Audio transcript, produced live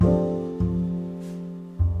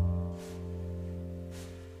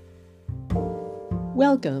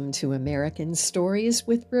Welcome to American Stories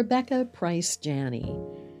with Rebecca Price Janney.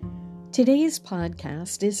 Today's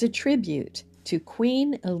podcast is a tribute to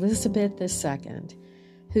Queen Elizabeth II,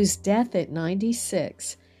 whose death at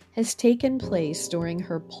 96 has taken place during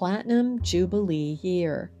her Platinum Jubilee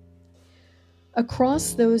year.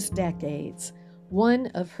 Across those decades, one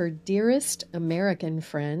of her dearest American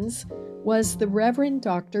friends was the Reverend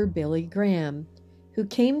Dr. Billy Graham, who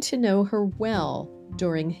came to know her well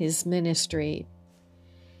during his ministry.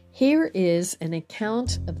 Here is an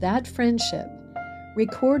account of that friendship,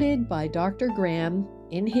 recorded by Dr. Graham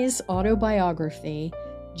in his autobiography,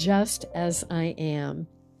 Just As I Am.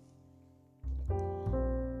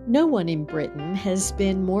 No one in Britain has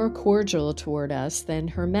been more cordial toward us than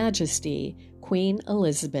Her Majesty, Queen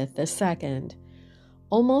Elizabeth II.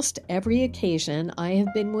 Almost every occasion I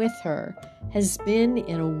have been with her has been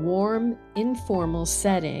in a warm, informal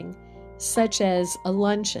setting, such as a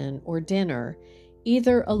luncheon or dinner,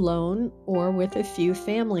 either alone or with a few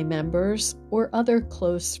family members or other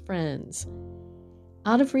close friends.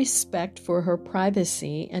 Out of respect for her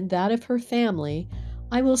privacy and that of her family,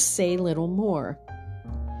 I will say little more.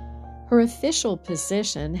 Her official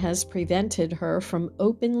position has prevented her from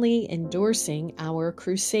openly endorsing our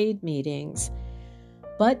crusade meetings,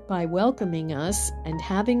 but by welcoming us and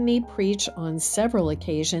having me preach on several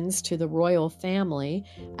occasions to the royal family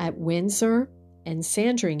at Windsor and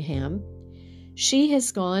Sandringham, she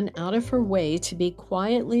has gone out of her way to be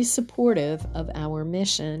quietly supportive of our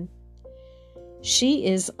mission. She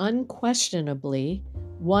is unquestionably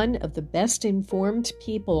one of the best informed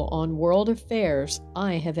people on world affairs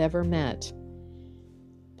I have ever met.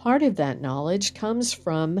 Part of that knowledge comes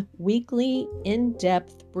from weekly,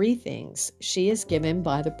 in-depth briefings she is given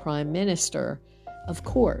by the Prime Minister, of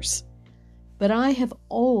course. But I have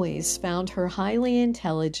always found her highly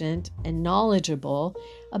intelligent and knowledgeable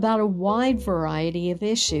about a wide variety of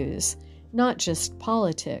issues, not just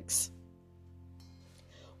politics.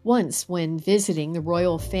 Once, when visiting the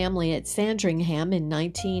royal family at Sandringham in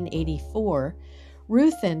 1984,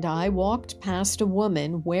 Ruth and I walked past a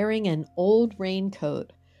woman wearing an old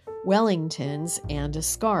raincoat, Wellingtons, and a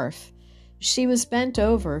scarf. She was bent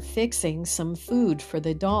over fixing some food for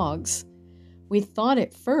the dogs. We thought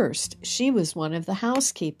at first she was one of the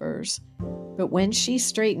housekeepers, but when she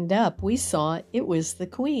straightened up, we saw it was the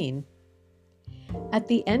Queen. At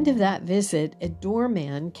the end of that visit, a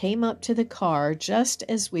doorman came up to the car just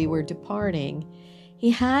as we were departing.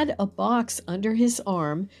 He had a box under his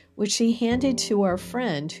arm, which he handed to our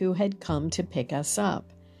friend who had come to pick us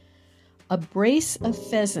up. A brace of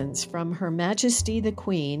pheasants from Her Majesty the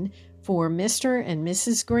Queen for Mr. and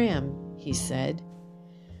Mrs. Graham, he said.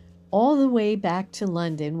 All the way back to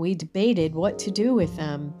London, we debated what to do with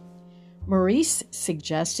them. Maurice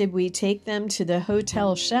suggested we take them to the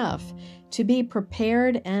hotel chef to be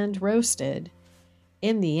prepared and roasted.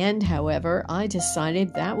 In the end, however, I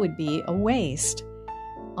decided that would be a waste.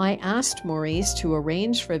 I asked Maurice to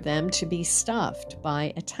arrange for them to be stuffed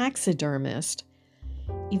by a taxidermist.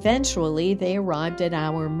 Eventually, they arrived at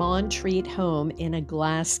our Montreat home in a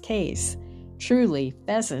glass case, truly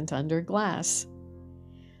pheasant under glass.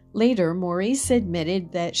 Later, Maurice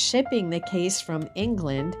admitted that shipping the case from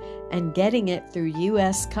England and getting it through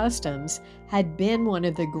U.S. Customs had been one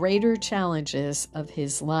of the greater challenges of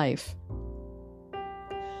his life.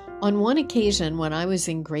 On one occasion when I was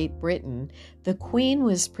in Great Britain, the Queen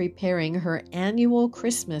was preparing her annual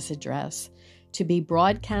Christmas address to be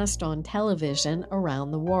broadcast on television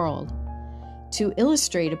around the world. To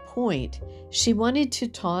illustrate a point, she wanted to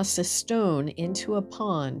toss a stone into a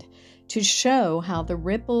pond to show how the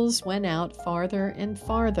ripples went out farther and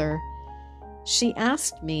farther. She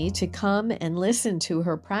asked me to come and listen to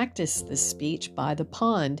her practice the speech by the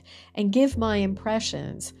pond and give my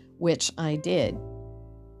impressions, which I did.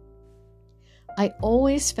 I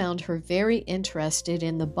always found her very interested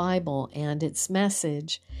in the Bible and its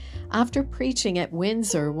message. After preaching at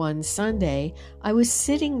Windsor one Sunday, I was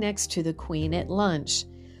sitting next to the Queen at lunch.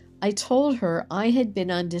 I told her I had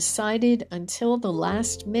been undecided until the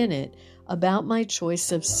last minute about my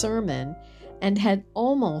choice of sermon and had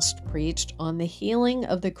almost preached on the healing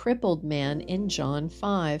of the crippled man in John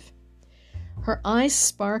 5. Her eyes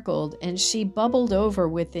sparkled and she bubbled over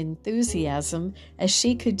with enthusiasm as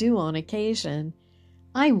she could do on occasion.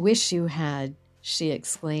 "I wish you had," she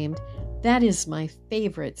exclaimed. "That is my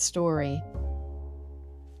favorite story."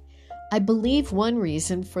 I believe one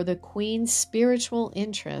reason for the Queen's spiritual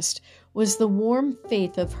interest was the warm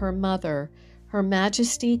faith of her mother, Her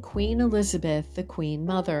Majesty Queen Elizabeth, the Queen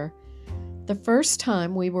Mother. The first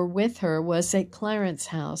time we were with her was at Clarence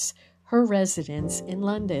House, her residence in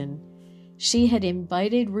London. She had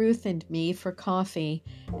invited Ruth and me for coffee,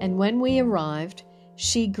 and when we arrived,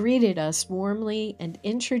 she greeted us warmly and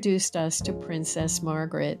introduced us to Princess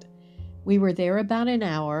Margaret. We were there about an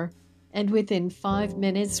hour, and within 5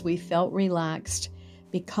 minutes we felt relaxed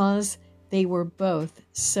because they were both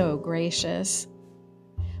so gracious.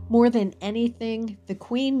 More than anything, the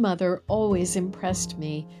Queen Mother always impressed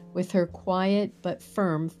me with her quiet but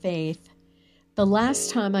firm faith. The last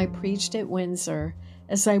time I preached at Windsor,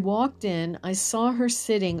 as I walked in, I saw her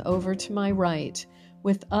sitting over to my right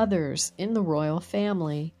with others in the royal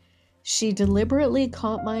family. She deliberately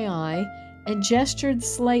caught my eye and gestured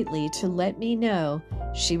slightly to let me know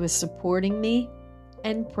she was supporting me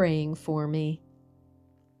and praying for me.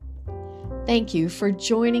 Thank you for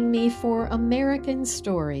joining me for American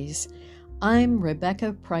Stories. I'm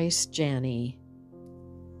Rebecca Price Janney.